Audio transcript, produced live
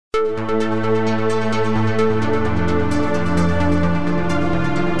Hello,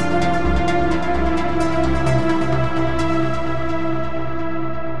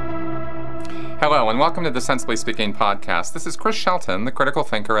 and welcome to the Sensibly Speaking podcast. This is Chris Shelton, the critical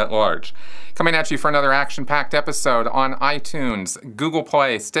thinker at large, coming at you for another action-packed episode on iTunes, Google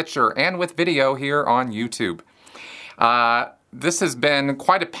Play, Stitcher, and with video here on YouTube. This has been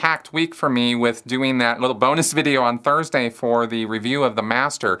quite a packed week for me with doing that little bonus video on Thursday for the review of The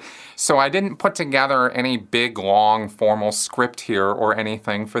Master. So I didn't put together any big, long, formal script here or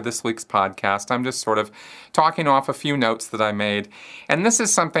anything for this week's podcast. I'm just sort of talking off a few notes that I made. And this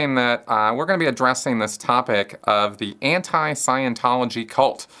is something that we're going to be addressing this topic of the Anti-Scientology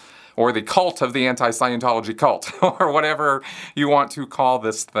cult, or the cult of the Anti-Scientology cult, or whatever you want to call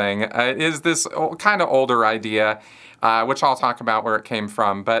this thing. It is this kind of older idea, which I'll talk about where it came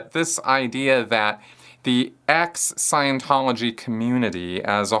from, but this idea that the ex-Scientology community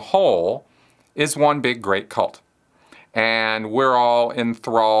as a whole is one big great cult. And we're all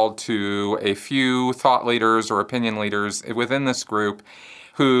enthralled to a few thought leaders or opinion leaders within this group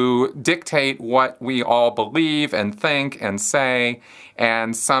who dictate what we all believe and think and say,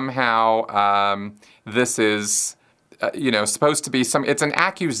 and somehow this is supposed to be it's an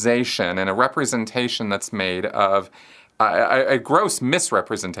accusation and a representation that's made of a gross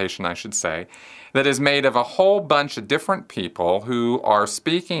misrepresentation, I should say, that is made of a whole bunch of different people who are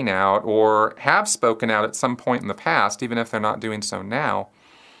speaking out or have spoken out at some point in the past, even if they're not doing so now,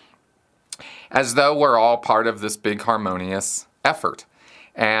 as though we're all part of this big harmonious effort.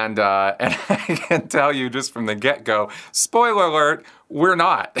 And I can tell you just from the get-go, spoiler alert, we're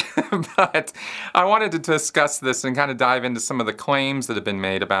not. But I wanted to discuss this and kind of dive into some of the claims that have been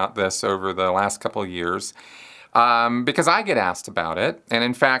made about this over the last couple of years, because I get asked about it. And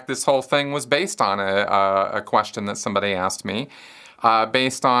in fact, this whole thing was based on a question that somebody asked me,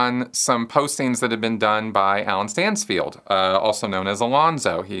 based on some postings that had been done by Alan Stansfield, also known as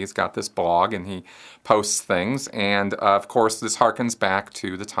Alonzo. He's got this blog and he posts things, and of course this harkens back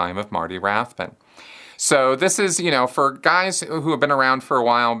to the time of Marty Rathbun. So this is, for guys who have been around for a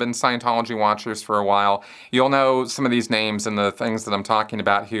while, been Scientology watchers for a while, you'll know some of these names and the things that I'm talking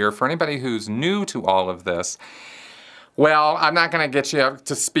about here. For anybody who's new to all of this, well, I'm not going to get you up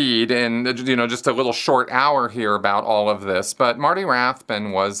to speed in, just a little short hour here about all of this, but Marty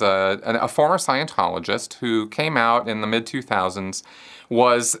Rathbun was a former Scientologist who came out in the mid-2000s,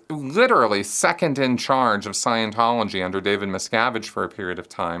 was literally second in charge of Scientology under David Miscavige for a period of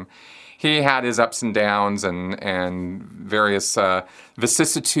time. He had his ups and downs and various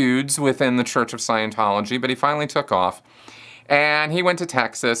vicissitudes within the Church of Scientology, but he finally took off. And he went to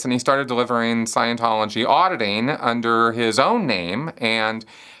Texas and he started delivering Scientology auditing under his own name, and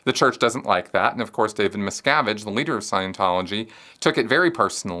the church doesn't like that. And of course, David Miscavige, the leader of Scientology, took it very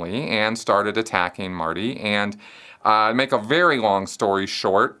personally and started attacking Marty. And to make a very long story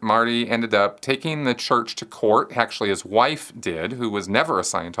short, Marty ended up taking the church to court, actually his wife did, who was never a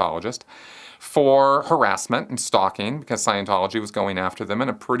Scientologist, for harassment and stalking, because Scientology was going after them in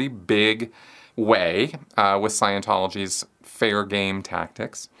a pretty big way with Scientology's fair game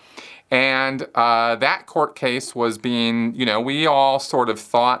tactics. And that court case was being, we all sort of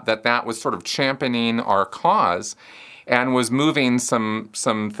thought that was sort of championing our cause and was moving some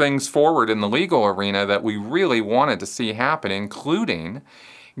things forward in the legal arena that we really wanted to see happen, including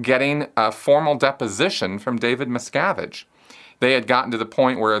getting a formal deposition from David Miscavige. They had gotten to the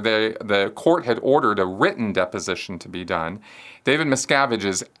point where the court had ordered a written deposition to be done. David Miscavige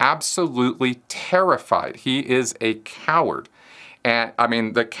is absolutely terrified. He is a coward.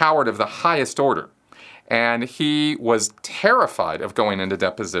 And the coward of the highest order. And he was terrified of going into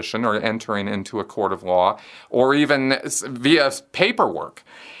deposition or entering into a court of law or even via paperwork.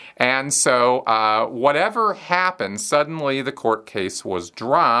 And so whatever happened, suddenly the court case was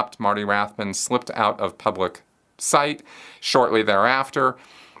dropped. Marty Rathbun slipped out of public sight shortly thereafter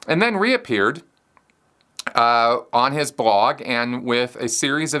and then reappeared on his blog and with a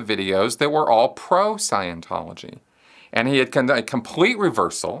series of videos that were all pro-Scientology. And he had a complete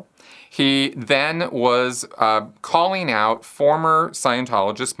reversal. He then was calling out former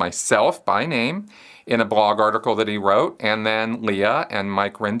Scientologists, myself by name, in a blog article that he wrote, and then Leah and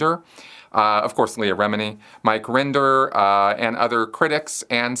Mike Rinder, of course Leah Remini, Mike Rinder, and other critics,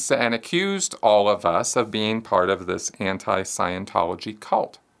 and accused all of us of being part of this anti-Scientology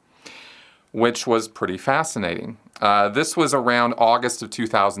cult, which was pretty fascinating. This was around August of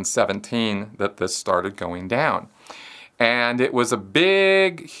 2017 that this started going down. And it was a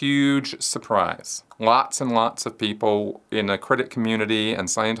big, huge surprise. Lots and lots of people in the critic community and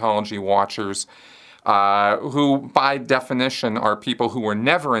Scientology watchers who by definition are people who were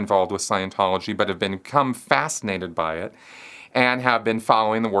never involved with Scientology but have become fascinated by it and have been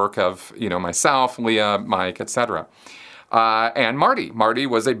following the work of, myself, Leah, Mike, etc. And Marty. Marty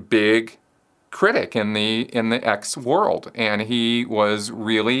was a big critic in the X world, and he was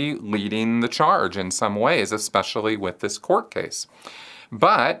really leading the charge in some ways, especially with this court case.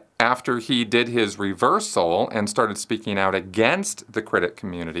 But after he did his reversal and started speaking out against the critic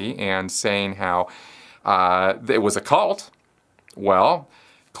community and saying how it was a cult, well,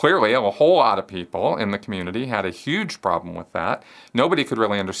 clearly a whole lot of people in the community had a huge problem with that. Nobody could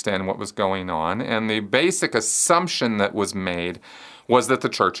really understand what was going on, and the basic assumption that was made was that the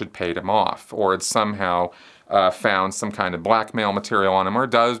church had paid him off or had somehow found some kind of blackmail material on him or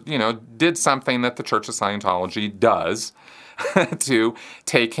did something that the Church of Scientology does to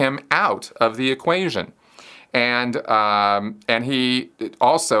take him out of the equation. And he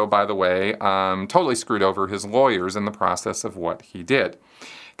also, by the way, totally screwed over his lawyers in the process of what he did,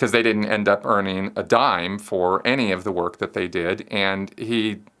 because they didn't end up earning a dime for any of the work that they did, and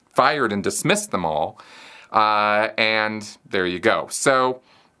he fired and dismissed them all, and there you go. So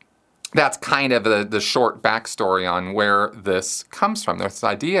that's kind of the short backstory on where this comes from, this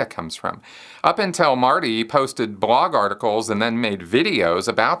idea comes from. Up until Marty posted blog articles and then made videos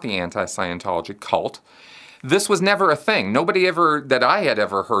about the anti-Scientology cult, this was never a thing. Nobody ever, that I had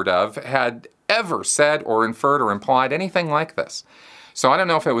ever heard of, had ever said or inferred or implied anything like this. So I don't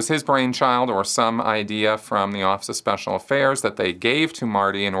know if it was his brainchild or some idea from the Office of Special Affairs that they gave to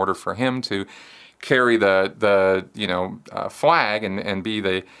Marty in order for him to carry the flag and be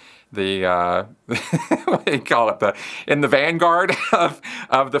the what do you call it, in the vanguard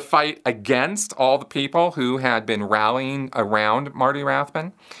of the fight against all the people who had been rallying around Marty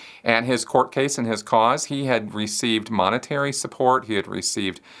Rathbun and his court case and his cause. He had received monetary support. He had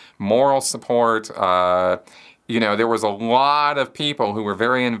received moral support. There was a lot of people who were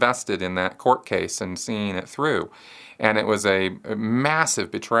very invested in that court case and seeing it through. And it was a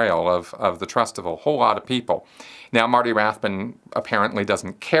massive betrayal of the trust of a whole lot of people. Now, Marty Rathbun apparently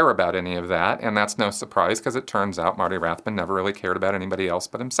doesn't care about any of that, and that's no surprise because it turns out Marty Rathbun never really cared about anybody else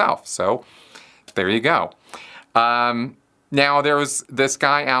but himself. So there you go. Now, there was this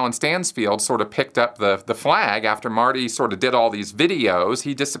guy, Alan Stansfield, sort of picked up the flag after Marty sort of did all these videos.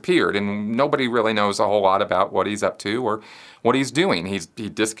 He disappeared, and nobody really knows a whole lot about what he's up to or what he's doing. He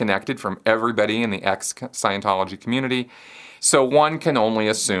disconnected from everybody in the ex-Scientology community. So one can only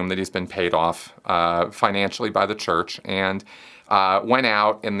assume that he's been paid off financially by the church and went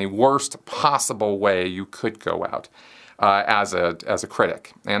out in the worst possible way you could go out as a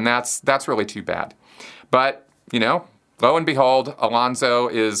critic. And that's really too bad. But, lo and behold, Alonzo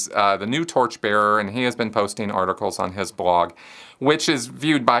is the new torchbearer, and he has been posting articles on his blog, which is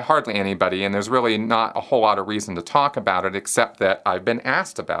viewed by hardly anybody, and there's really not a whole lot of reason to talk about it except that I've been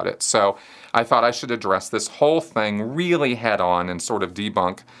asked about it. So I thought I should address this whole thing really head on and sort of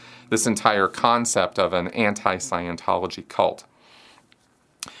debunk this entire concept of an anti-Scientology cult.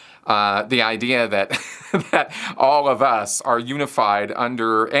 The idea that that all of us are unified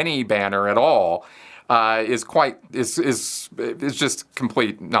under any banner at all is just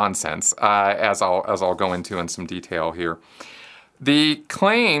complete nonsense, as I'll go into in some detail here. The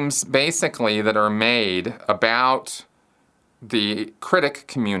claims basically that are made about the critic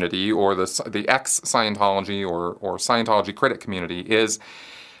community or the ex-Scientology or Scientology critic community is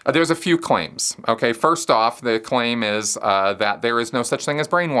there's a few claims. Okay, first off, the claim is that there is no such thing as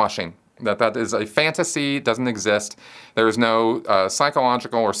brainwashing. That is a fantasy, doesn't exist. There is no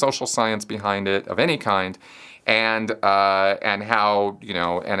psychological or social science behind it of any kind, and how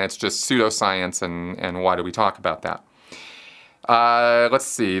and it's just pseudoscience, and why do we talk about that? Let's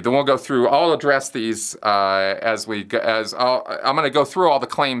see. Then we'll go through. I'll address these I'm going to go through all the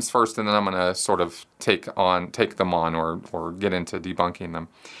claims first, and then I'm going to sort of take them on or get into debunking them.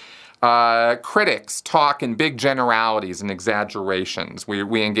 Critics talk in big generalities and exaggerations.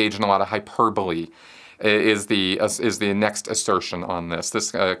 We engage in a lot of hyperbole. Is the next assertion on this?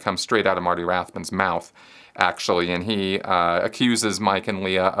 This comes straight out of Marty Rathbun's mouth, actually, and he accuses Mike and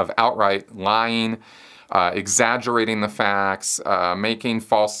Leah of outright lying, exaggerating the facts, making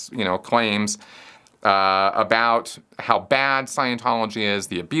false, claims about how bad Scientology is,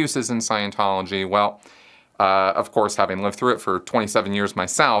 the abuses in Scientology. Well, of course, having lived through it for 27 years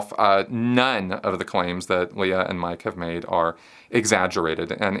myself, none of the claims that Leah and Mike have made are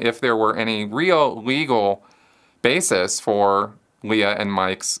exaggerated. And if there were any real legal basis for Leah and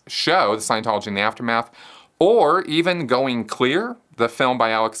Mike's show, The Scientology in the Aftermath, or even Going Clear, the film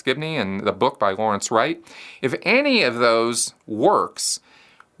by Alex Gibney and the book by Lawrence Wright, if any of those works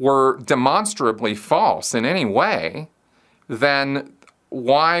were demonstrably false in any way, then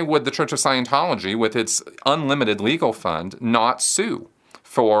why would the Church of Scientology, with its unlimited legal fund, not sue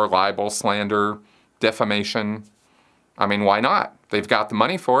for libel, slander, defamation? I mean, why not? They've got the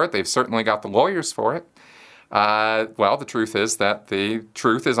money for it. They've certainly got the lawyers for it. Well, the truth is that the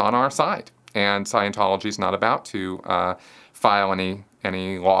truth is on our side, and Scientology is not about to file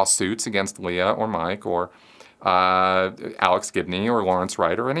any lawsuits against Leah or Mike or Alex Gibney or Lawrence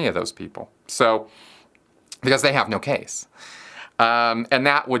Wright or any of those people. So, because they have no case. And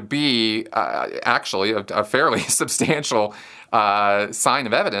that would be actually a fairly substantial sign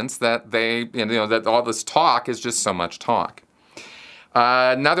of evidence that that all this talk is just so much talk.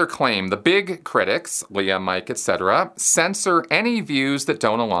 Another claim: the big critics, Leah, Mike, etc., censor any views that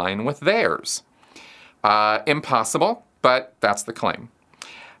don't align with theirs. Impossible, but that's the claim.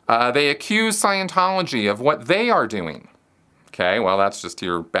 They accuse Scientology of what they are doing. Okay, well, that's just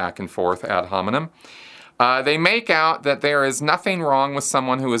your back and forth ad hominem. They make out that there is nothing wrong with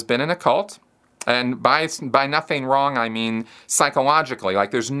someone who has been in a cult. And by nothing wrong, I mean psychologically.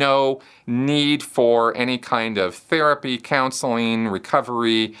 Like, there's no need for any kind of therapy, counseling,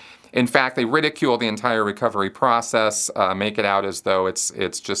 recovery. In fact, they ridicule the entire recovery process, make it out as though it's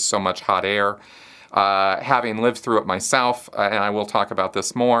just so much hot air. Having lived through it myself, and I will talk about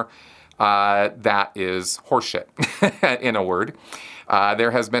this more, that is horseshit, in a word.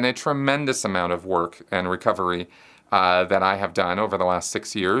 There has been a tremendous amount of work and recovery that I have done over the last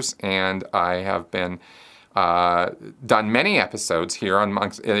 6 years, and I have been done many episodes here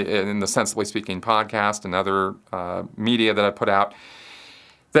in the Sensibly Speaking podcast and other media that I put out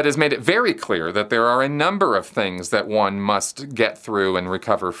that has made it very clear that there are a number of things that one must get through and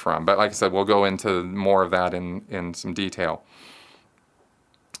recover from. But like I said, we'll go into more of that in some detail.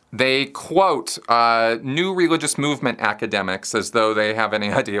 They quote new religious movement academics as though they have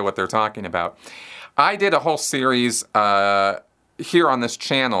any idea what they're talking about. I did a whole series here on this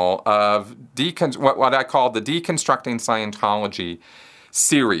channel of what I call the Deconstructing Scientology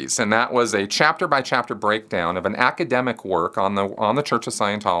series, and that was a chapter-by-chapter breakdown of an academic work on the Church of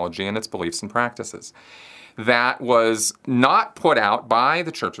Scientology and its beliefs and practices. That was not put out by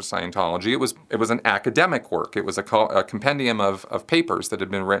the Church of Scientology. It was an academic work. It was a compendium of papers that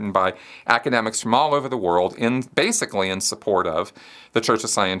had been written by academics from all over the world, basically in support of the Church of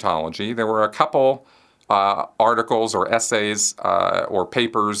Scientology. There were a couple articles or essays or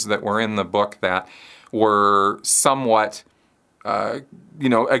papers that were in the book that were somewhat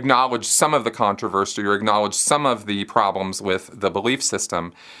acknowledged some of the controversy or acknowledged some of the problems with the belief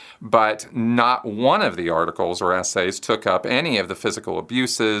system, but not one of the articles or essays took up any of the physical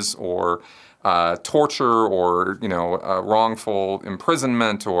abuses or torture or wrongful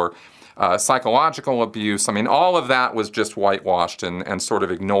imprisonment or psychological abuse. I mean, all of that was just whitewashed and sort of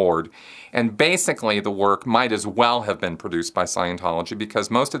ignored. And basically, the work might as well have been produced by Scientology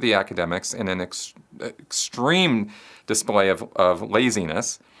because most of the academics, in an extreme display of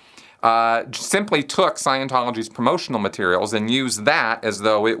laziness, simply took Scientology's promotional materials and used that as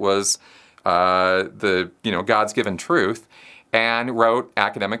though it was God's given truth, and wrote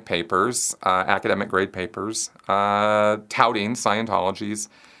academic papers, academic grade papers, touting Scientology's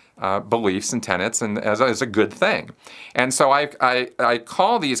beliefs and tenets and as a good thing. And so I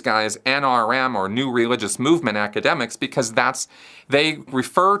call these guys NRM or New Religious Movement academics because they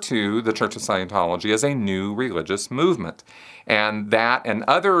refer to the Church of Scientology as a new religious movement. And that and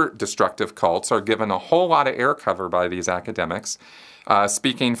other destructive cults are given a whole lot of air cover by these academics,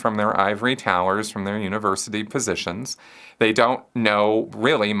 speaking from their ivory towers, from their university positions. They don't know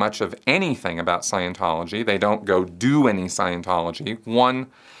really much of anything about Scientology. They don't go do any Scientology.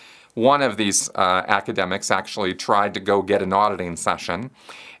 One of these academics actually tried to go get an auditing session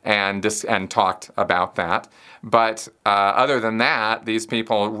and talked about that. But other than that, these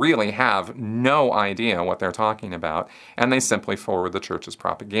people really have no idea what they're talking about, and they simply forward the church's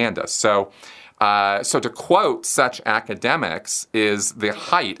propaganda. So to quote such academics is the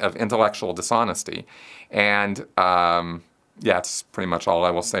height of intellectual dishonesty. And that's pretty much all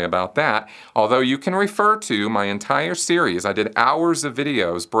I will say about that. Although you can refer to my entire series. I did hours of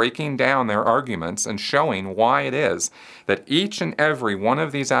videos breaking down their arguments and showing why it is that each and every one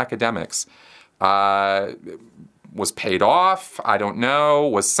of these academics was paid off, I don't know,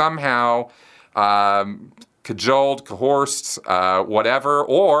 was somehow cajoled, coerced, whatever,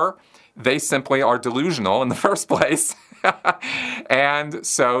 or they simply are delusional in the first place. And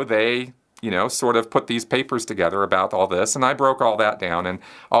so they sort of put these papers together about all this, and I broke all that down, and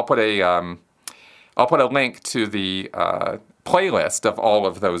I'll put a link to the playlist of all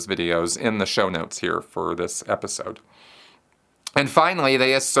of those videos in the show notes here for this episode. And finally,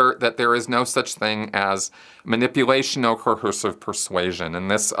 they assert that there is no such thing as manipulation or coercive persuasion, and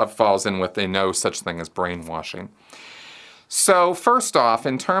this falls in with a no such thing as brainwashing. So first off,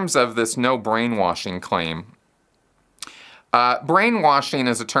 in terms of this no brainwashing claim, brainwashing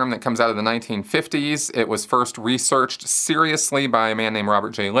is a term that comes out of the 1950s. It was first researched seriously by a man named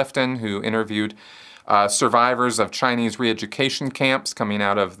Robert J. Lifton, who interviewed survivors of Chinese re-education camps coming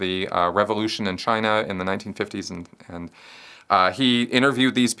out of the revolution in China in the 1950s, and he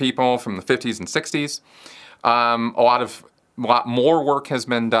interviewed these people from the 50s and 60s. A lot more work has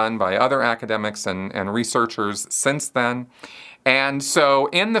been done by other academics and researchers since then. And so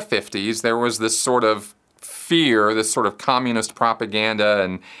in the 50s, there was this sort of fear, this sort of communist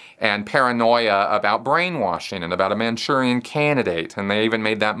propaganda and paranoia about brainwashing and about a Manchurian Candidate. And they even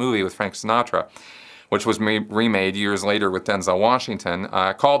made that movie with Frank Sinatra, which was remade years later with Denzel Washington,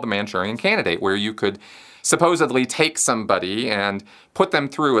 called The Manchurian Candidate, where you could supposedly take somebody and put them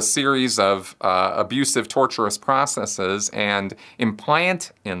through a series of abusive, torturous processes and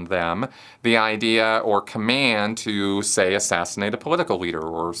implant in them the idea or command to, say, assassinate a political leader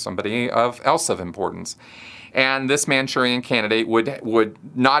or somebody else of importance. And this Manchurian Candidate would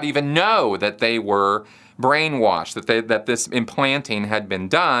not even know that they were brainwashed, that this implanting had been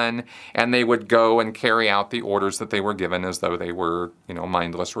done, and they would go and carry out the orders that they were given as though they were,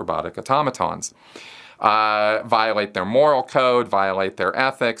 mindless robotic automatons. Violate their moral code, violate their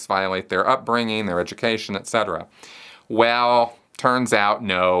ethics, violate their upbringing, their education, etc. Well, turns out,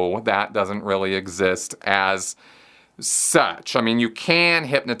 no, that doesn't really exist as such. I mean, you can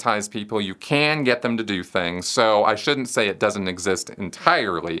hypnotize people, you can get them to do things, so I shouldn't say it doesn't exist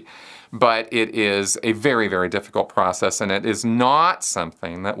entirely, but it is a very, very difficult process, and it is not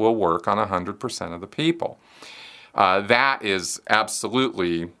something that will work on 100% of the people. That is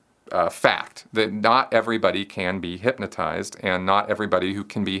absolutely fact, that not everybody can be hypnotized, and not everybody who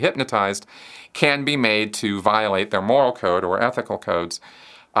can be hypnotized can be made to violate their moral code or ethical codes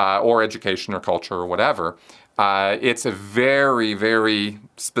or education or culture or whatever. It's a very, very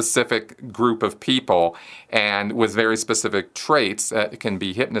specific group of people and with very specific traits that can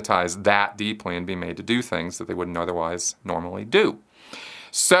be hypnotized that deeply and be made to do things that they wouldn't otherwise normally do.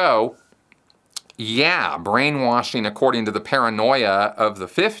 So, yeah, brainwashing according to the paranoia of the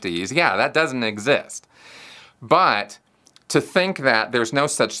 50s, yeah, that doesn't exist. But to think that there's no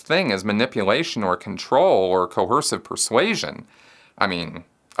such thing as manipulation or control or coercive persuasion, I mean,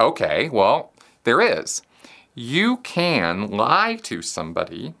 okay, well, there is. You can lie to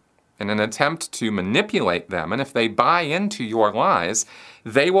somebody in an attempt to manipulate them, and if they buy into your lies,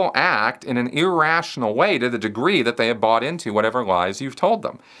 they will act in an irrational way to the degree that they have bought into whatever lies you've told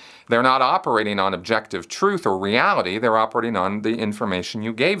them. They're not operating on objective truth or reality, they're operating on the information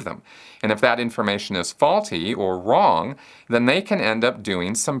you gave them. And if that information is faulty or wrong, then they can end up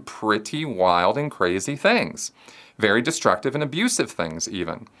doing some pretty wild and crazy things. Very destructive and abusive things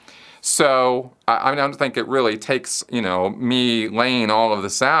even. So I don't think it really takes, me laying all of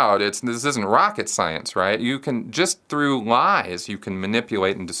this out. This isn't rocket science, right? You can, just through lies, you can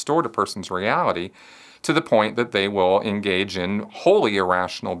manipulate and distort a person's reality to the point that they will engage in wholly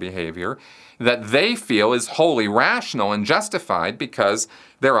irrational behavior that they feel is wholly rational and justified because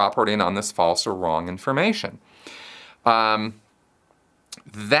they're operating on this false or wrong information. That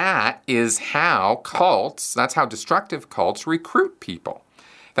is how that's how destructive cults recruit people.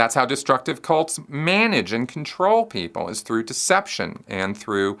 That's how destructive cults manage and control people, is through deception and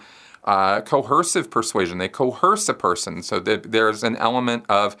through coercive persuasion. They coerce a person so that there's an element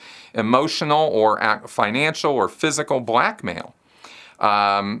of emotional or financial or physical blackmail,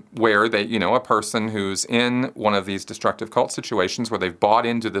 where a person who's in one of these destructive cult situations where they've bought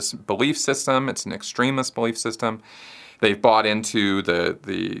into this belief system, it's an extremist belief system, they've bought into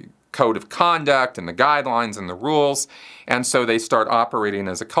the code of conduct and the guidelines and the rules, and so they start operating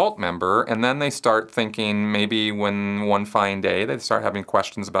as a cult member, and then they start thinking, maybe when one fine day they start having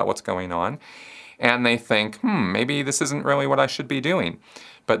questions about what's going on, and they think, maybe this isn't really what I should be doing.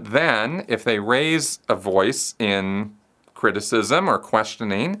 But then, if they raise a voice in criticism or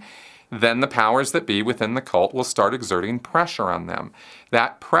questioning, then the powers that be within the cult will start exerting pressure on them.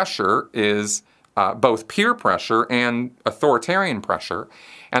 That pressure is both peer pressure and authoritarian pressure,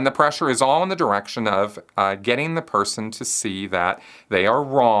 and the pressure is all in the direction of getting the person to see that they are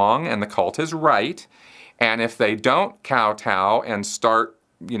wrong and the cult is right, and if they don't kowtow and start,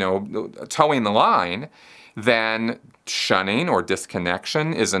 towing the line, then shunning or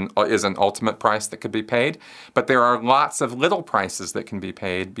disconnection is an ultimate price that could be paid. But there are lots of little prices that can be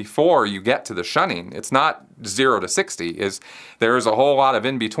paid before you get to the shunning. It's not 0 to 60. There is a whole lot of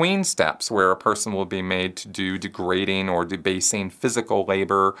in-between steps where a person will be made to do degrading or debasing physical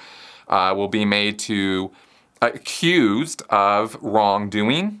labor, will be made to accused of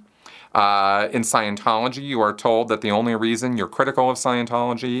wrongdoing. In Scientology, you are told that the only reason you're critical of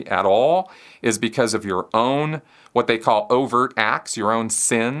Scientology at all is because of your own, what they call overt acts, your own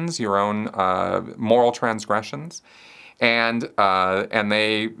sins, your own moral transgressions. And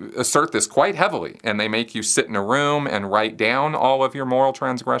they assert this quite heavily, and they make you sit in a room and write down all of your moral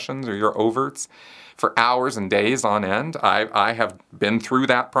transgressions or your overts for hours and days on end. I have been through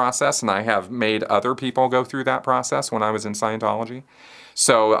that process, and I have made other people go through that process when I was in Scientology.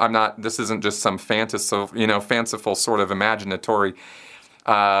 So this isn't just some fanciful sort of imaginatory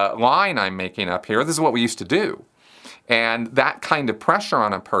line I'm making up here. This is what we used to do. And that kind of pressure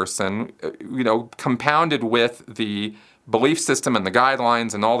on a person, compounded with the belief system and the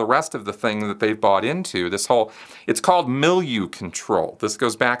guidelines and all the rest of the thing that they've bought into, it's called milieu control. This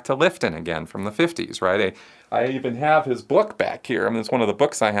goes back to Lifton again from the 50s, right? I even have his book back here. It's one of the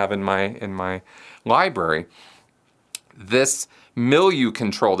books I have in my library. This milieu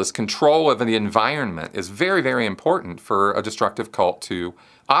control, this control of the environment, is very, very important for a destructive cult to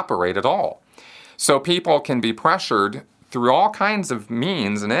operate at all. So people can be pressured through all kinds of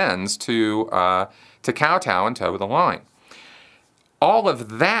means and ends to kowtow and toe the line. All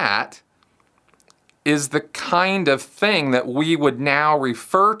of that is the kind of thing that we would now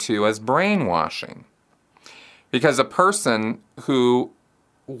refer to as brainwashing. Because a person who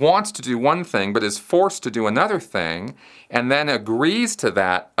wants to do one thing but is forced to do another thing and then agrees to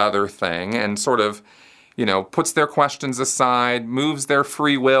that other thing and sort of, puts their questions aside, moves their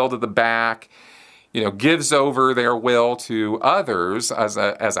free will to the back, gives over their will to others as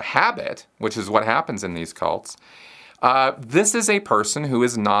a habit, which is what happens in these cults. This is a person who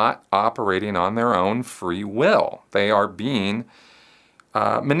is not operating on their own free will. They are being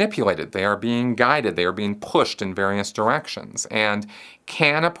manipulated. They are being guided. They are being pushed in various directions. And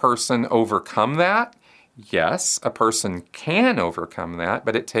can a person overcome that? Yes, a person can overcome that,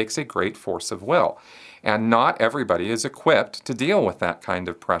 but it takes a great force of will. And not everybody is equipped to deal with that kind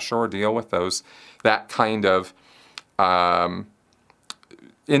of pressure or deal with that kind of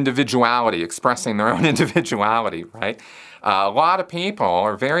individuality, expressing their own individuality, right? A lot of people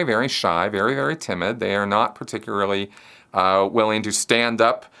are very, very shy, very, very timid. They are not particularly willing to stand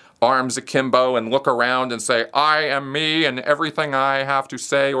up, arms akimbo, and look around and say, I am me, and everything I have to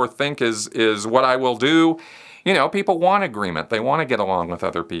say or think is what I will do. People want agreement. They want to get along with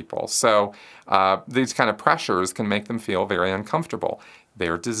other people. So these kind of pressures can make them feel very uncomfortable.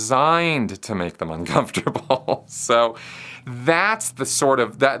 They're designed to make them uncomfortable. So that's the sort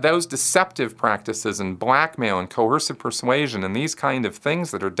of, those deceptive practices and blackmail and coercive persuasion and these kind of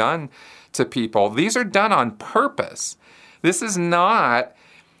things that are done to people, these are done on purpose. This is not,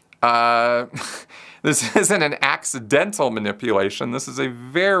 this isn't an accidental manipulation. This is a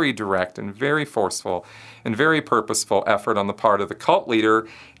very direct and very forceful and very purposeful effort on the part of the cult leader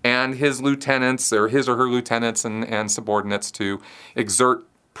and his lieutenants or his or her lieutenants and subordinates to exert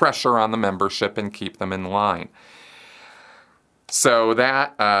pressure on the membership and keep them in line. So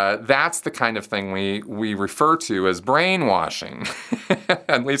that's the kind of thing we refer to as brainwashing.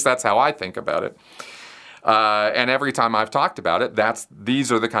 At least that's how I think about it. And every time I've talked about it,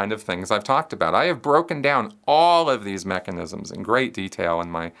 these are the kind of things I've talked about. I have broken down all of these mechanisms in great detail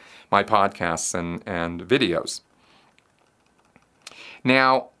in my podcasts and videos.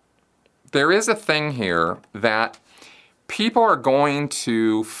 Now, there is a thing here that people are going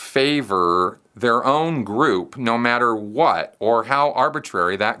to favor their own group no matter what or how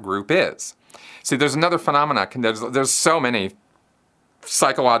arbitrary that group is. See, there's another phenomenon. There's so many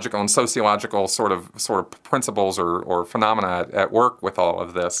psychological and sociological sort of principles or phenomena at work with all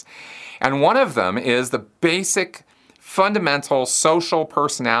of this. And one of them is the basic fundamental social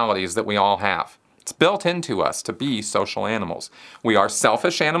personalities that we all have. It's built into us to be social animals. We are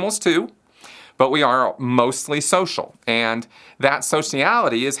selfish animals too, but we are mostly social. And that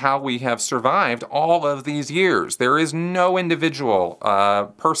sociality is how we have survived all of these years. There is no individual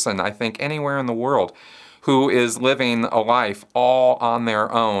person, I think, anywhere in the world who is living a life all on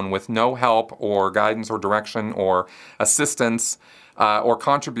their own with no help or guidance or direction or assistance or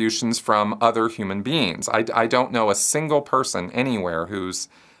contributions from other human beings. I don't know a single person anywhere who's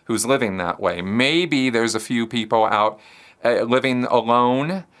living that way. Maybe there's a few people out living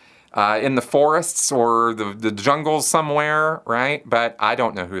alone in the forests or the jungles somewhere, right? But I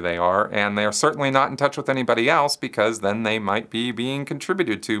don't know who they are, and they're certainly not in touch with anybody else because then they might be being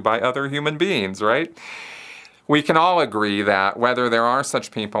contributed to by other human beings, right? We can all agree that whether there are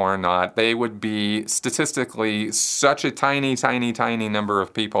such people or not, they would be statistically such a tiny, tiny, tiny number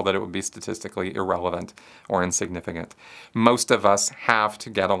of people that it would be statistically irrelevant or insignificant. Most of us have to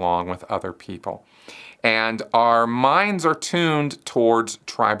get along with other people. And our minds are tuned towards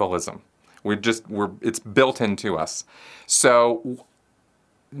tribalism. It's built into us. So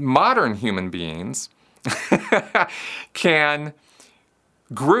modern human beings can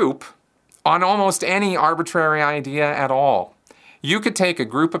group on almost any arbitrary idea at all. You could take a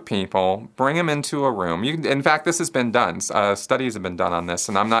group of people, bring them into a room. In fact, this has been done. Studies have been done on this,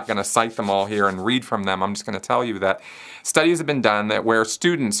 and I'm not going to cite them all here and read from them. I'm just going to tell you that studies have been done that where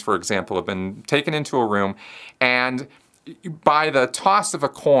students, for example, have been taken into a room and by the toss of a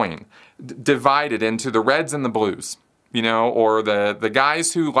coin, divided into the reds and the blues, or the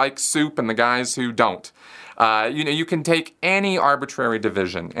guys who like soup and the guys who don't. You can take any arbitrary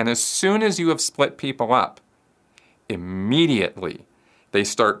division, and as soon as you have split people up, immediately they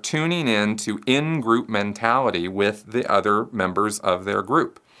start tuning in to in-group mentality with the other members of their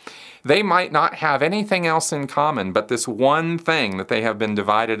group. They might not have anything else in common but this one thing that they have been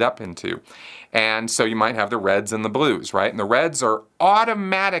divided up into. And so you might have the reds and the blues, right? And the reds are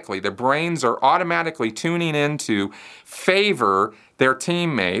their brains are automatically tuning in to favor their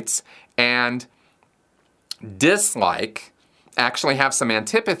teammates and actually have some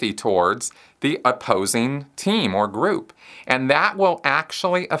antipathy towards the opposing team or group. And that will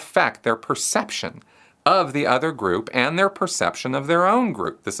actually affect their perception of the other group and their perception of their own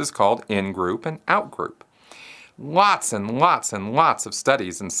group. This is called in-group and out-group. Lots and lots and lots of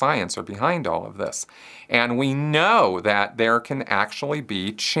studies and science are behind all of this. And we know that there can actually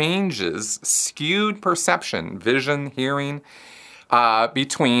be changes, skewed perception, vision, hearing,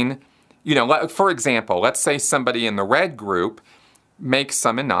 between, for example, let's say somebody in the red group makes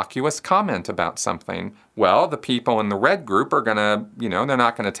some innocuous comment about something. Well, the people in the red group are going to, they're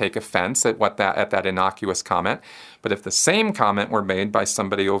not going to take offense at that innocuous comment. But if the same comment were made by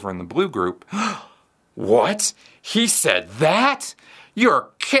somebody over in the blue group, what? He said that?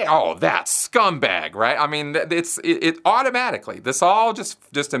 That scumbag, right? I mean, it automatically, this all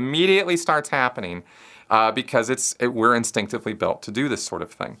just immediately starts happening because we're instinctively built to do this sort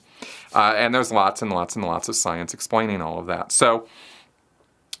of thing. And there's lots and lots and lots of science explaining all of that.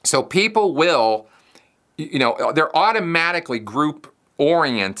 So people will, they're automatically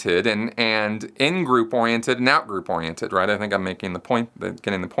group-oriented and in-group oriented and out-group oriented, right? I think I'm making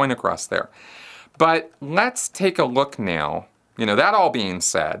getting the point across there. But let's take a look now. That all being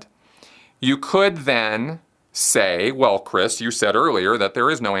said, you could then say, well, Chris, you said earlier that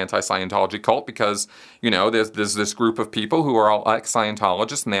there is no anti-Scientology cult because, there's this group of people who are all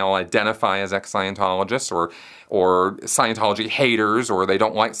ex-Scientologists and they all identify as ex-Scientologists or Scientology haters, or they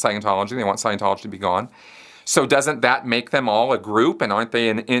don't like Scientology, they want Scientology to be gone. So doesn't that make them all a group? And aren't they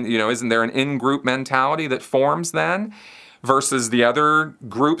isn't there an in-group mentality that forms then versus the other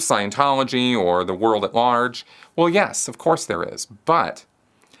group, Scientology or the world at large? Well, yes, of course there is. But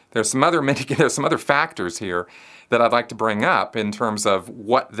there's some other factors here that I'd like to bring up in terms of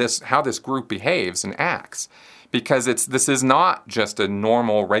how this group behaves and acts, because this is not just a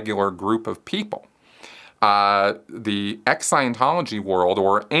normal, regular group of people. The ex-Scientology world,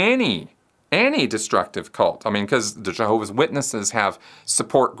 or any destructive cult, because the Jehovah's Witnesses have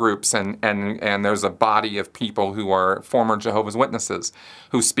support groups and there's a body of people who are former Jehovah's Witnesses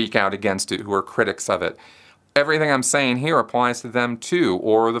who speak out against it, who are critics of it. Everything I'm saying here applies to them too,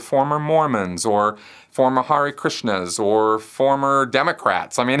 or the former Mormons, or former Hare Krishnas, or former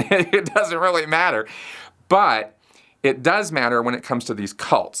Democrats. It doesn't really matter. But it does matter when it comes to these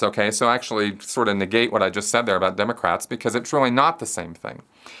cults, okay? So actually sort of negate what I just said there about Democrats, because it's really not the same thing.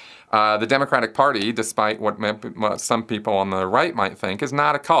 The Democratic Party, despite what some people on the right might think, is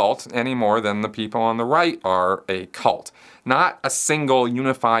not a cult any more than the people on the right are a cult. Not a single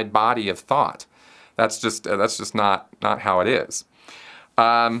unified body of thought. That's just not how it is.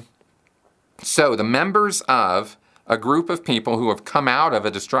 So the members of a group of people who have come out of a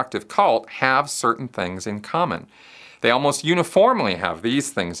destructive cult have certain things in common. They almost uniformly have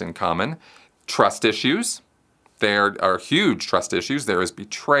these things in common. Trust issues. There are huge trust issues. There is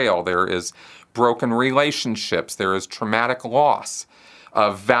betrayal. There is broken relationships. There is traumatic loss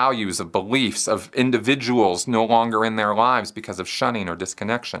of values, of beliefs, of individuals no longer in their lives because of shunning or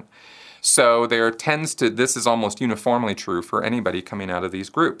disconnection. So this is almost uniformly true for anybody coming out of these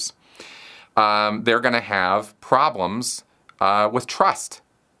groups. They're going to have problems with trust.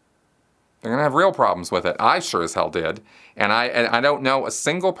 They're going to have real problems with it. I sure as hell did. And I don't know a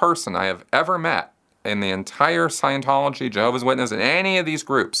single person I have ever met in the entire Scientology, Jehovah's Witness, and any of these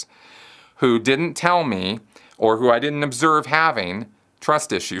groups who didn't tell me or who I didn't observe having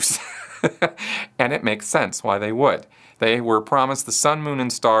trust issues. And it makes sense why they would. They were promised the sun, moon,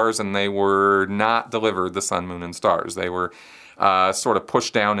 and stars, and they were not delivered the sun, moon, and stars. They were sort of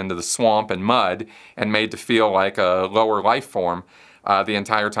pushed down into the swamp and mud and made to feel like a lower life form the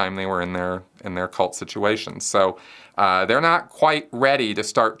entire time they were in their cult situations. So they're not quite ready to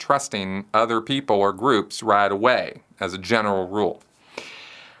start trusting other people or groups right away, as a general rule.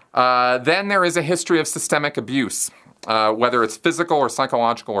 Then there is a history of systemic abuse, whether it's physical or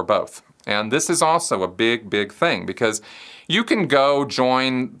psychological or both. And this is also a big, big thing, because you can go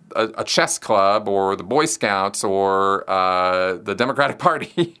join a chess club or the Boy Scouts or the Democratic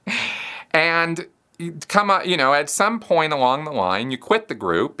Party and come up, at some point along the line, you quit the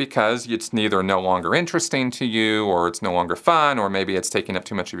group because it's neither no longer interesting to you, or it's no longer fun, or maybe it's taking up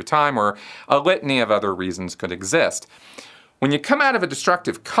too much of your time, or a litany of other reasons could exist. When you come out of a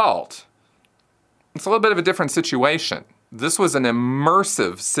destructive cult, it's a little bit of a different situation. This was an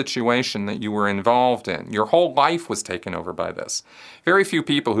immersive situation that you were involved in. Your whole life was taken over by this. Very few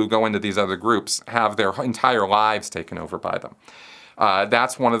people who go into these other groups have their entire lives taken over by them.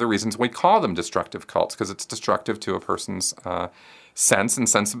 That's one of the reasons we call them destructive cults, because it's destructive to a person's sense and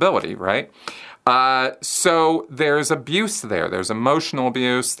sensibility, right? So there's abuse there. There's emotional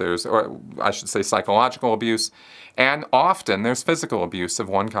abuse, or I should say psychological abuse, and often there's physical abuse of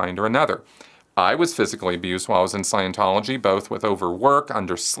one kind or another. I was physically abused while I was in Scientology, both with overwork,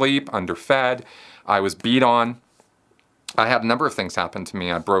 undersleep, underfed. I was beat on. I had a number of things happen to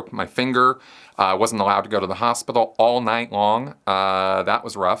me. I broke my finger. I wasn't allowed to go to the hospital all night long. That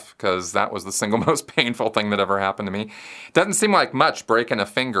was rough, because that was the single most painful thing that ever happened to me. Doesn't seem like much breaking a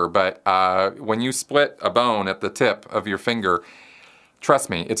finger, but when you split a bone at the tip of your finger, trust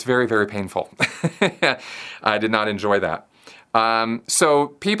me, it's very, very painful. I did not enjoy that. So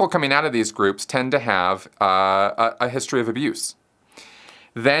people coming out of these groups tend to have a history of abuse.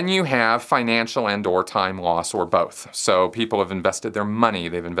 Then you have financial and or time loss, or both. So people have invested their money,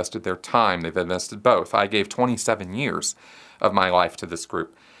 they've invested their time, they've invested both. I gave 27 years of my life to this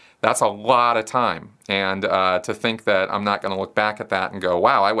group. That's a lot of time. And to think that I'm not going to look back at that and go,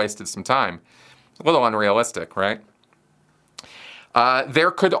 wow, I wasted some time. A little unrealistic, right?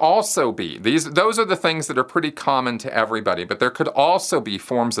 There could also be, those are the things that are pretty common to everybody, but there could also be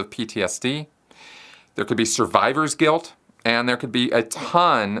forms of PTSD, there could be survivor's guilt, and there could be a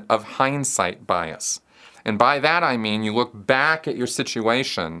ton of hindsight bias. And by that I mean you look back at your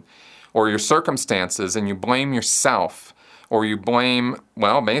situation or your circumstances and you blame yourself, or you blame,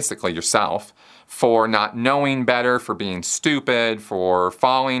 well, basically yourself, for not knowing better, for being stupid, for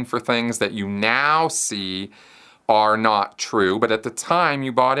falling for things that you now see are not true, but at the time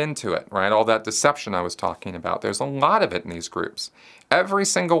you bought into it, right? All that deception I was talking about. There's a lot of it in these groups. Every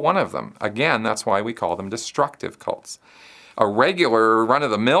single one of them. Again, that's why we call them destructive cults. A regular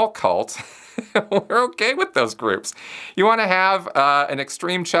run-of-the-mill cult, we're okay with those groups. You want to have an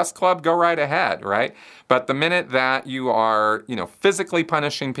extreme chess club, go right ahead, right? But the minute that you are, physically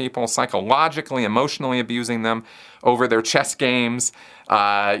punishing people, psychologically, emotionally abusing them over their chess games,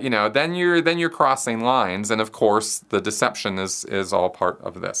 then you're crossing lines. And of course, the deception is all part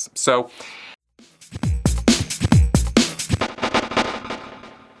of this. So,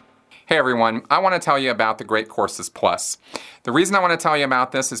 hey everyone, I want to tell you about the Great Courses Plus. The reason I want to tell you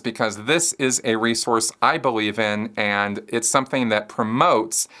about this is because this is a resource I believe in, and it's something that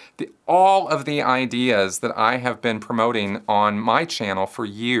promotes all of the ideas that I have been promoting on my channel for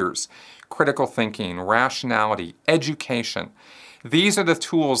years. Critical thinking, rationality, education. These are the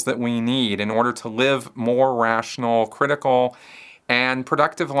tools that we need in order to live more rational, critical, and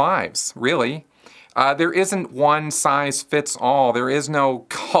productive lives, really. There isn't one size fits all. There is no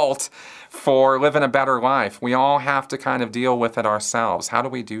cult for living a better life. We all have to kind of deal with it ourselves. How do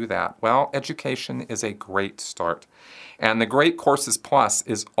we do that? Well, education is a great start. And the Great Courses Plus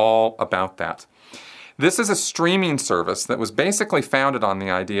is all about that. This is a streaming service that was basically founded on the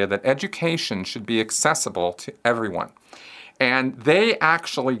idea that education should be accessible to everyone. And they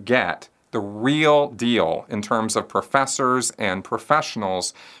actually get the real deal in terms of professors and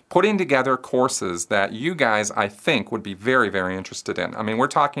professionals putting together courses that you guys, I think, would be very, very interested in. I mean, we're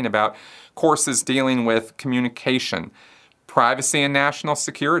talking about courses dealing with communication, privacy and national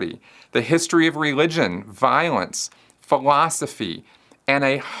security, the history of religion, violence, philosophy, and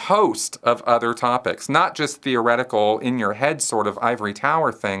a host of other topics, not just theoretical, in your head sort of ivory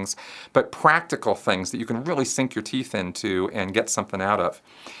tower things, but practical things that you can really sink your teeth into and get something out of.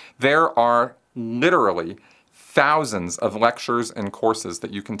 There are literally thousands of lectures and courses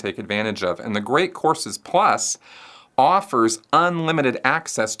that you can take advantage of. And the Great Courses Plus offers unlimited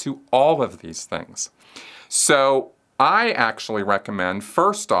access to all of these things. So I actually recommend,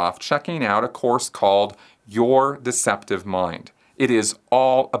 first off, checking out a course called Your Deceptive Mind. It is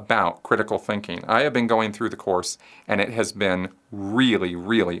all about critical thinking. I have been going through the course, and it has been really,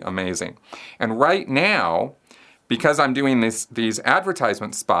 really amazing. And right now, because I'm doing these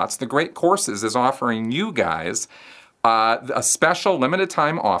advertisement spots, the Great Courses is offering you guys a special limited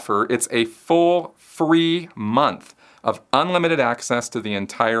time offer. It's a full free month of unlimited access to the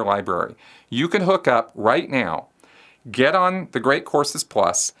entire library. You can hook up right now, get on the Great Courses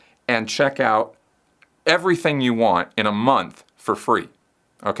Plus, and check out everything you want in a month for free.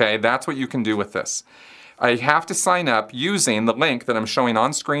 Okay, that's what you can do with this. I have to sign up using the link that I'm showing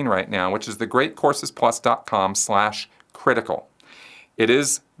on screen right now, which is thegreatcoursesplus.com/critical. It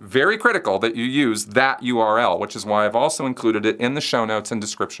is very critical that you use that URL, which is why I've also included it in the show notes and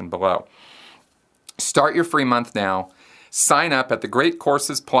description below. Start your free month now. Sign up at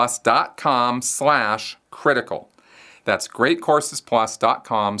thegreatcoursesplus.com/critical. That's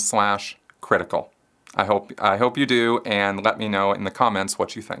greatcoursesplus.com/critical. I hope you do, and let me know in the comments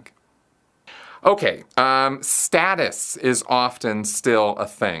what you think. Okay, status is often still a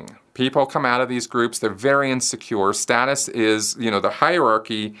thing. People come out of these groups, they're very insecure. Status is, the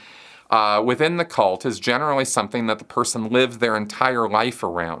hierarchy within the cult is generally something that the person lived their entire life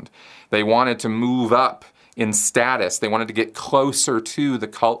around. They wanted to move up in status. They wanted to get closer to the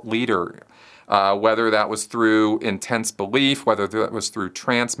cult leader, whether that was through intense belief, whether that was through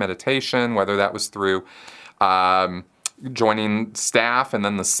trance meditation, whether that was through joining staff and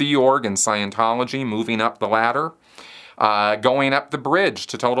then the Sea Org in Scientology, moving up the ladder, going up the bridge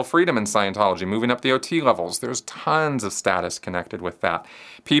to total freedom in Scientology, moving up the OT levels. There's tons of status connected with that.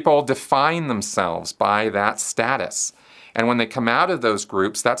 People define themselves by that status. And when they come out of those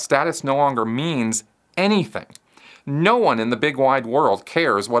groups, that status no longer means anything. No one in the big wide world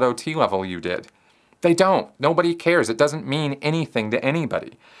cares what OT level you did. They don't. Nobody cares. It doesn't mean anything to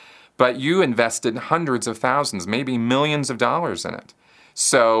anybody. But you invested hundreds of thousands, maybe millions of dollars in it.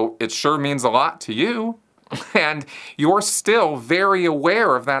 So it sure means a lot to you. And you're still very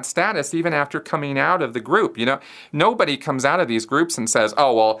aware of that status even after coming out of the group. Nobody comes out of these groups and says,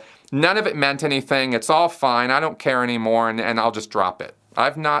 oh, well, none of it meant anything. It's all fine. I don't care anymore, and I'll just drop it.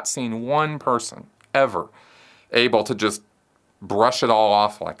 I've not seen one person ever able to just brush it all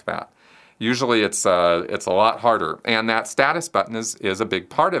off like that. Usually it's a lot harder. And that status button is a big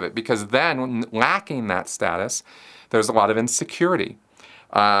part of it, because then when lacking that status, there's a lot of insecurity.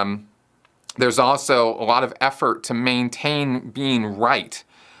 There's also a lot of effort to maintain being right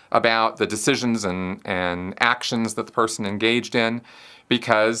about the decisions and actions that the person engaged in,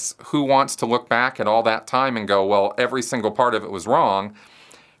 because who wants to look back at all that time and go, well, every single part of it was wrong.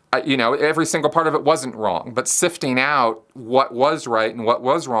 Every single part of it wasn't wrong, but sifting out what was right and what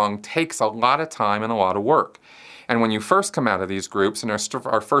was wrong takes a lot of time and a lot of work. And when you first come out of these groups and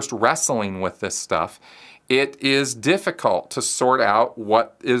are first wrestling with this stuff, it is difficult to sort out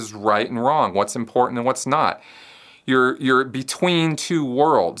what is right and wrong, what's important and what's not. You're between two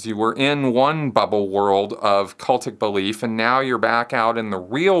worlds. You were in one bubble world of cultic belief, and now you're back out in the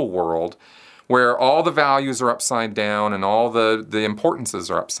real world, where all the values are upside down and all the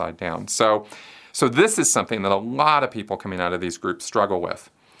importances are upside down. So this is something that a lot of people coming out of these groups struggle with.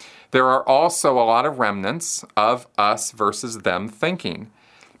 There are also a lot of remnants of us versus them thinking.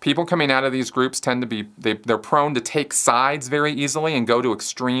 People coming out of these groups tend to be, they're prone to take sides very easily and go to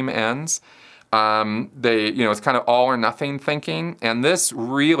extreme ends. It's kind of all or nothing thinking. And this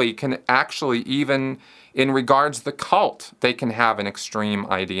really can actually, even in regards to the cult, they can have an extreme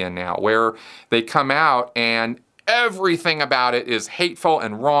idea now where they come out and everything about it is hateful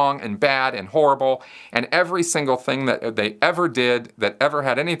and wrong and bad and horrible, and every single thing that they ever did that ever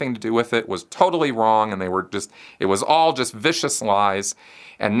had anything to do with it was totally wrong, and it was all just vicious lies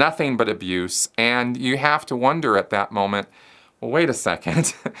and nothing but abuse. And you have to wonder at that moment, well, wait a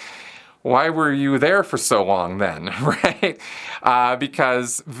second. Why were you there for so long then, right?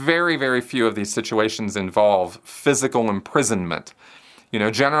 Because very, very few of these situations involve physical imprisonment.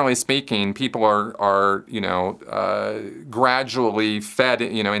 Generally speaking, people are gradually fed,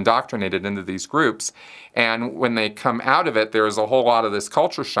 indoctrinated into these groups. And when they come out of it, there's a whole lot of this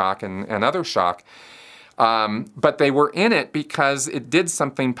culture shock and other shock. But they were in it because it did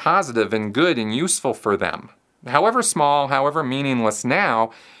something positive and good and useful for them. However small, however meaningless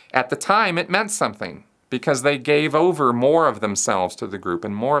now, at the time, it meant something. because they gave over more of themselves to the group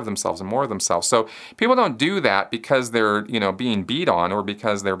and more of themselves and more of themselves. So people don't do that because they're, being beat on, or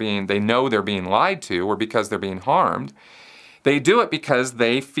because they know they're being lied to, or because they're being harmed. They do it because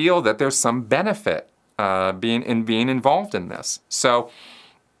they feel that there's some benefit being involved in this. So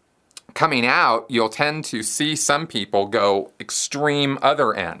coming out, you'll tend to see some people go extreme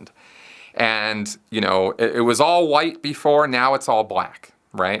other end. And, it was all white before, now it's all black,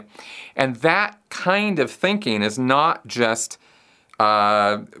 right? And that kind of thinking is not just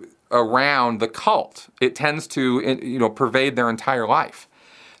around the cult. It tends to, pervade their entire life.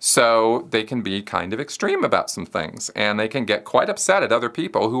 So they can be kind of extreme about some things, and they can get quite upset at other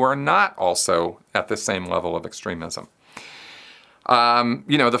people who are not also at the same level of extremism.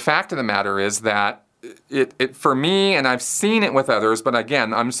 The fact of the matter is that it for me, and I've seen it with others, but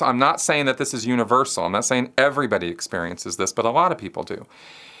again, I'm not saying that this is universal. I'm not saying everybody experiences this, but a lot of people do.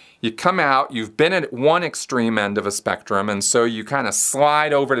 You come out, you've been at one extreme end of a spectrum, and so you kind of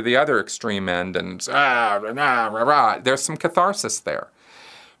slide over to the other extreme end, and there's some catharsis there.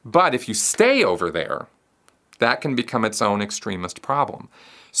 But if you stay over there, that can become its own extremist problem.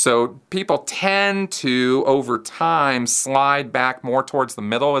 So people tend to, over time, slide back more towards the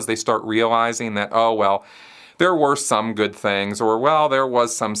middle as they start realizing that, oh, well, there were some good things, or, well, there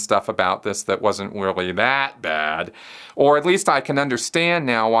was some stuff about this that wasn't really that bad. Or at least I can understand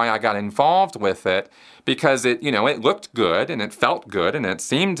now why I got involved with it, because it looked good, and it felt good, and it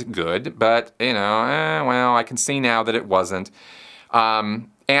seemed good, but, well, I can see now that it wasn't.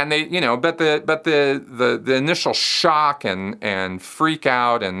 And they, but the initial shock and freak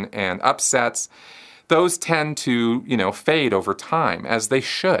out and upsets, those tend to, fade over time, as they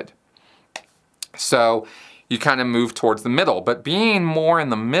should. So you kind of move towards the middle. But being more in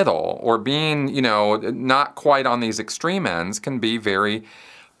the middle, or being, not quite on these extreme ends, can be very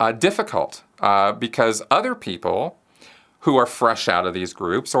difficult because other people who are fresh out of these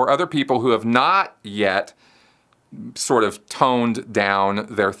groups, or other people who have not yet sort of toned down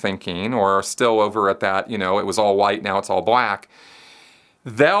their thinking, or are still over at that, it was all white, now it's all black,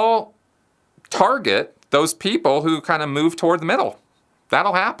 they'll target those people who kind of move toward the middle.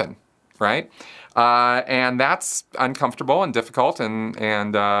 That'll happen, right? And that's uncomfortable and difficult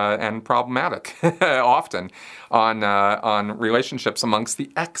and problematic often on relationships amongst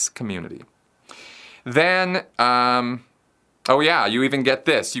the X community. Then, oh yeah, you even get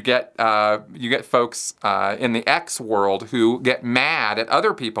this. You get folks in the X world who get mad at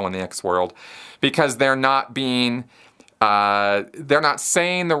other people in the X world because they're not saying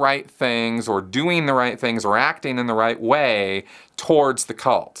the right things, or doing the right things, or acting in the right way towards the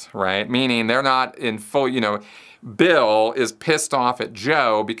cult, right? Meaning they're not in full, Bill is pissed off at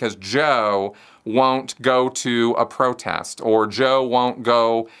Joe because Joe won't go to a protest, or Joe won't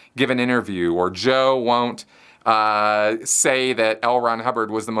go give an interview, or Joe won't say that L. Ron Hubbard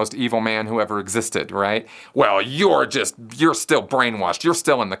was the most evil man who ever existed, right? Well, you're still brainwashed. You're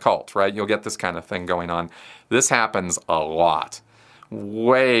still in the cult, right? You'll get this kind of thing going on. This happens a lot.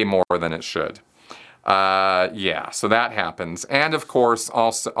 Way more than it should. So that happens. And of course,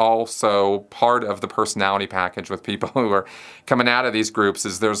 also part of the personality package with people who are coming out of these groups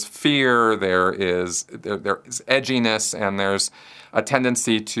is there's fear, there is edginess, and there's a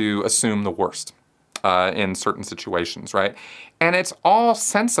tendency to assume the worst. In certain situations, right? And it's all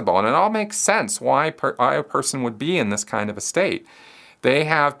sensible, and it all makes sense why a person would be in this kind of a state. They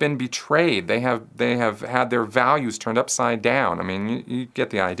have been betrayed. They have had their values turned upside down. I mean, you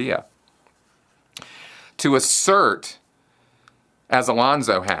get the idea. To assert, as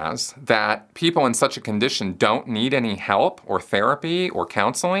Alonzo has, that people in such a condition don't need any help or therapy or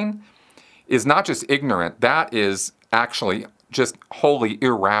counseling is not just ignorant. That is actually just wholly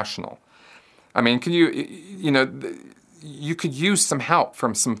irrational. I mean, you could use some help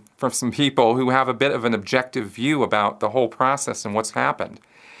from some people who have a bit of an objective view about the whole process and what's happened,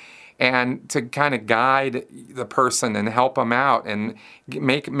 and to kind of guide the person and help them out, and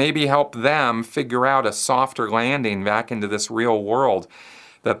maybe help them figure out a softer landing back into this real world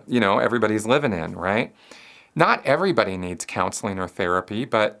that everybody's living in, right? Not everybody needs counseling or therapy,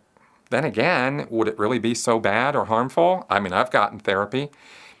 but then again, would it really be so bad or harmful? I mean, I've gotten therapy.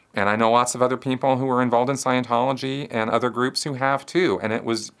 And I know lots of other people who are involved in Scientology and other groups who have too. And it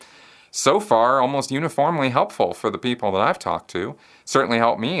was, so far, almost uniformly helpful for the people that I've talked to. Certainly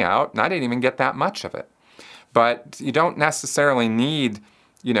helped me out, and I didn't even get that much of it. But you don't necessarily need,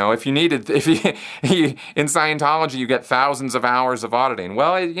 in Scientology you get thousands of hours of auditing.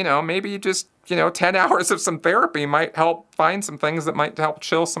 Well, maybe just, 10 hours of some therapy might help find some things that might help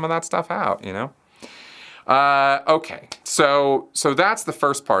chill some of that stuff out, Okay, so that's the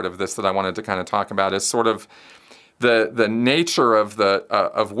first part of this that I wanted to kind of talk about, is sort of the nature of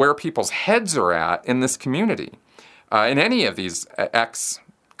of where people's heads are at in this community, in any of these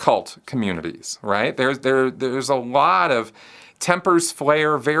ex-cult communities, right? There's a lot of tempers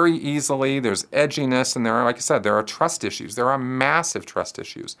flare very easily. There's edginess, and like I said, there are trust issues. There are massive trust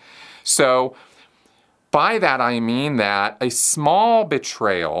issues. So by that, I mean that a small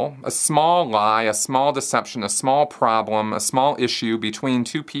betrayal, a small lie, a small deception, a small problem, a small issue between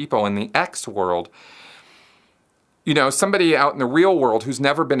two people in the X world, somebody out in the real world who's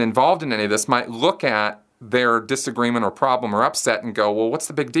never been involved in any of this might look at their disagreement or problem or upset and go, well, what's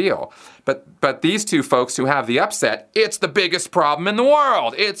the big deal? But these two folks who have the upset, it's the biggest problem in the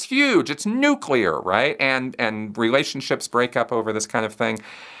world. It's huge. It's nuclear, right? And relationships break up over this kind of thing.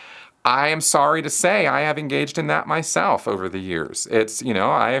 I am sorry to say I have engaged in that myself over the years. It's,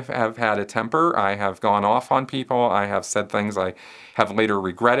 I have had a temper. I have gone off on people. I have said things I have later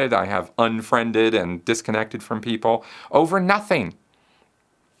regretted. I have unfriended and disconnected from people over nothing.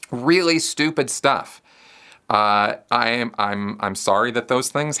 Really stupid stuff. I'm sorry that those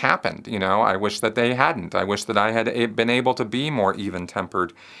things happened. I wish that they hadn't. I wish that I had been able to be more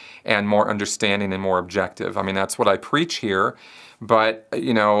even-tempered and more understanding and more objective. I mean, that's what I preach here. But,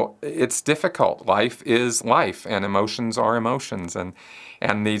 it's difficult. Life is life, and emotions are emotions,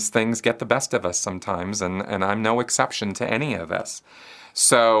 and these things get the best of us sometimes, and I'm no exception to any of this.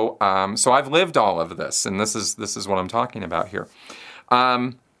 So I've lived all of this, and this is what I'm talking about here.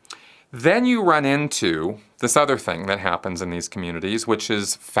 Then you run into this other thing that happens in these communities, which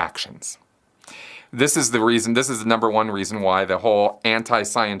is factions. This is the number one reason why the whole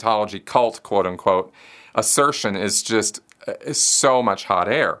anti-Scientology cult, quote unquote, assertion is so much hot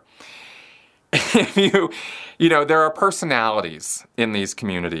air. There are personalities in these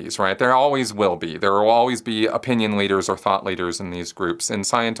communities, right? There always will be. There will always be opinion leaders or thought leaders in these groups. In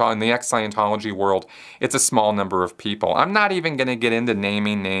the ex-Scientology world, it's a small number of people. I'm not even going to get into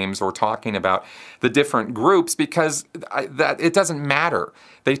naming names or talking about the different groups because it doesn't matter.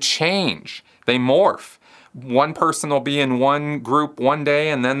 They change. They morph. One person will be in one group one day,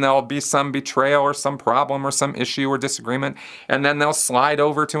 and then there'll be some betrayal or some problem or some issue or disagreement, and then they'll slide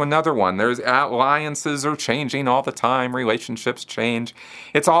over to another one. There's alliances are changing all the time. Relationships change.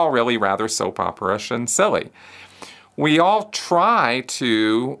 It's all really rather soap opera-ish and silly. We all try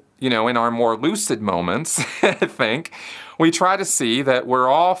to, in our more lucid moments, I think, we try to see that we're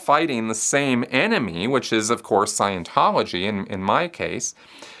all fighting the same enemy, which is, of course, Scientology in my case.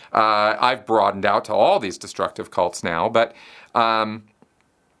 I've broadened out to all these destructive cults now, but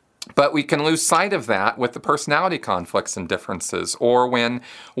we can lose sight of that with the personality conflicts and differences, or when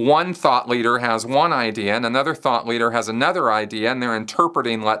one thought leader has one idea and another thought leader has another idea, and they're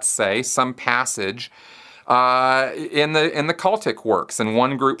interpreting, let's say, some passage in the cultic works, and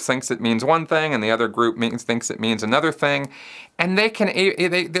one group thinks it means one thing, and the other group thinks it means another thing, and they can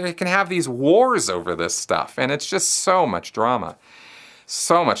have these wars over this stuff, and it's just so much drama.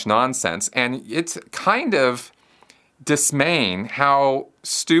 So much nonsense, and it's kind of dismaying how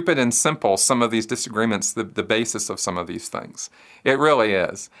stupid and simple some of these disagreements, the basis of some of these things. It really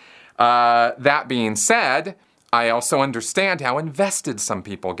is. That being said, I also understand how invested some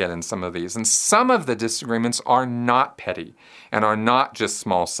people get in some of these, and some of the disagreements are not petty and are not just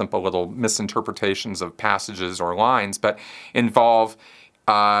small, simple little misinterpretations of passages or lines, but involve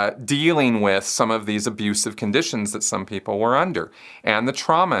dealing with some of these abusive conditions that some people were under, and the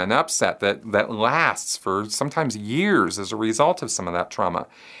trauma and upset that lasts for sometimes years as a result of some of that trauma.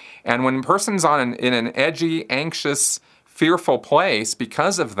 And when a person's in an edgy, anxious, fearful place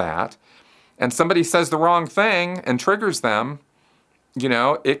because of that, and somebody says the wrong thing and triggers them,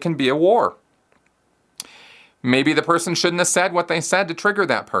 it can be a war. Maybe the person shouldn't have said what they said to trigger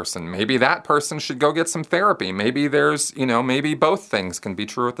that person. Maybe that person should go get some therapy. Maybe maybe both things can be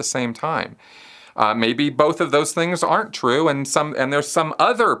true at the same time. Maybe both of those things aren't true, and there's some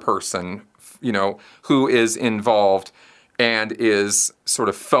other person, who is involved and is sort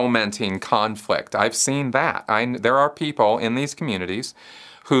of fomenting conflict. I've seen that. There are people in these communities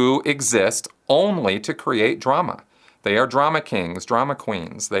who exist only to create drama. They are drama kings, drama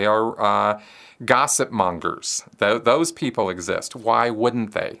queens. They are gossip mongers. Those people exist. Why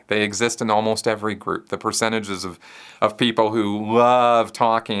wouldn't they? They exist in almost every group. The percentages of people who love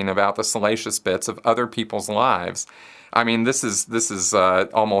talking about the salacious bits of other people's lives. I mean, this is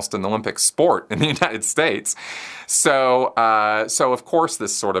almost an Olympic sport in the United States. So of course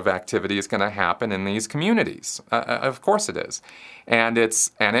this sort of activity is going to happen in these communities. Of course it is, and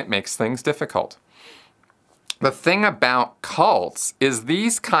it makes things difficult. The thing about cults is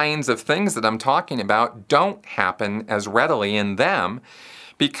these kinds of things that I'm talking about don't happen as readily in them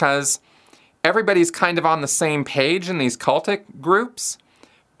because everybody's kind of on the same page in these cultic groups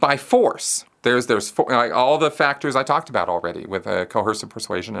by force. There's like all the factors I talked about already with coercive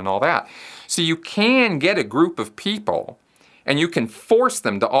persuasion and all that. So you can get a group of people and you can force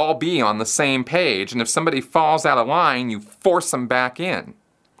them to all be on the same page. And if somebody falls out of line, you force them back in.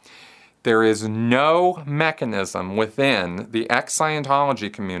 There is no mechanism within the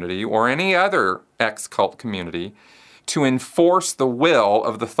ex-Scientology community or any other ex-cult community to enforce the will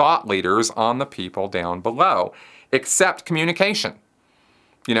of the thought leaders on the people down below, except communication.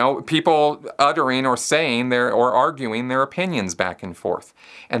 You know, people uttering or saying or arguing their opinions back and forth.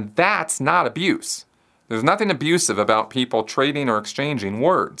 And that's not abuse. There's nothing abusive about people trading or exchanging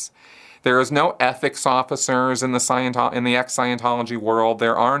words. There is no ethics officers in the ex-Scientology world.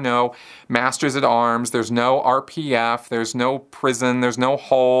 There are no masters at arms. There's no RPF. There's no prison. There's no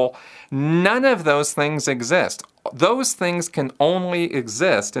hole. None of those things exist. Those things can only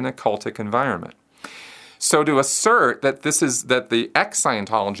exist in a cultic environment. So to assert that that the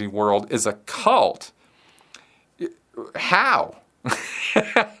ex-Scientology world is a cult, how?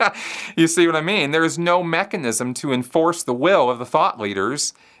 You see what I mean? There is no mechanism to enforce the will of the thought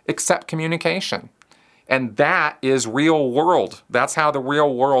leaders except communication. And that is real world. That's how the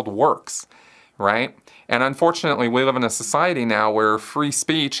real world works, right? And unfortunately, we live in a society now where free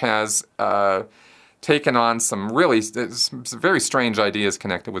speech has taken on some very strange ideas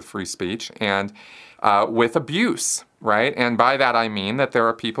connected with free speech and with abuse, right? And by that I mean that there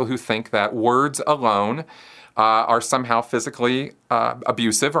are people who think that words alone are somehow physically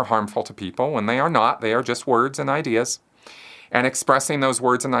abusive or harmful to people when they are not. They are just words and ideas. And expressing those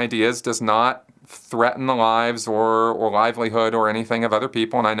words and ideas does not threaten the lives or livelihood or anything of other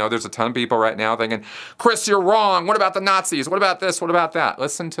people. And I know there's a ton of people right now thinking, Chris, you're wrong. What about the Nazis? What about this? What about that?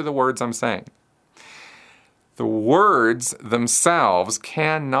 Listen to the words I'm saying. The words themselves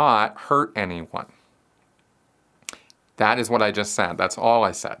cannot hurt anyone. That is what I just said. That's all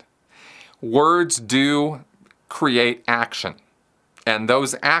I said. Words do create action. And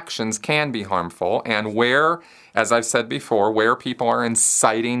those actions can be harmful. And where, as I've said before, where people are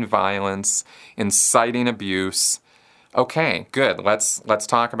inciting violence, inciting abuse, okay, good. Let's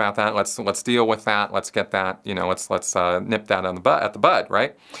talk about that. Let's deal with that. Let's get that. Let's nip that at the bud,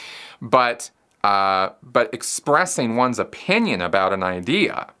 right? But expressing one's opinion about an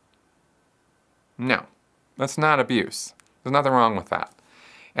idea, no, that's not abuse. There's nothing wrong with that,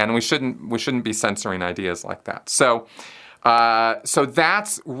 and we shouldn't be censoring ideas like that. So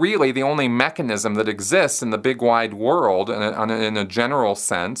that's really the only mechanism that exists in the big wide world, in a general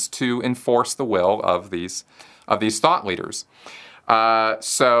sense, to enforce the will of these thought leaders.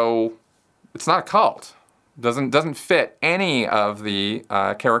 So it's not a cult. Doesn't fit any of the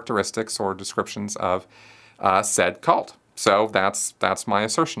characteristics or descriptions of said cult. So that's my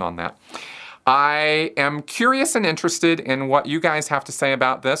assertion on that. I am curious and interested in what you guys have to say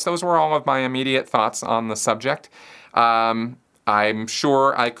about this. Those were all of my immediate thoughts on the subject. I'm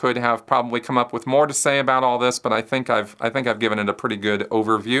sure I could have probably come up with more to say about all this, but I think I've given it a pretty good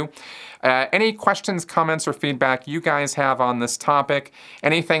overview. Any questions, comments, or feedback you guys have on this topic?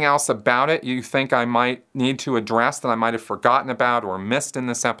 Anything else about it you think I might need to address that I might have forgotten about or missed in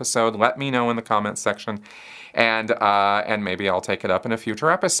this episode? Let me know in the comments section, and maybe I'll take it up in a future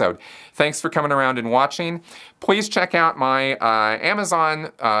episode. Thanks for coming around and watching. Please check out my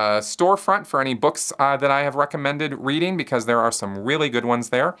Amazon storefront for any books that I have recommended reading, because there are some really good ones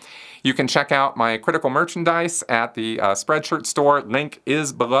there. You can check out my critical merchandise at the Spreadshirt store. Link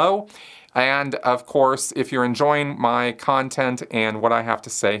is below. And of course, if you're enjoying my content and what I have to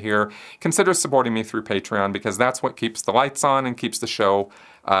say here, consider supporting me through Patreon, because that's what keeps the lights on and keeps the show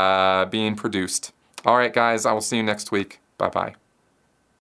being produced. All right, guys, I will see you next week. Bye-bye.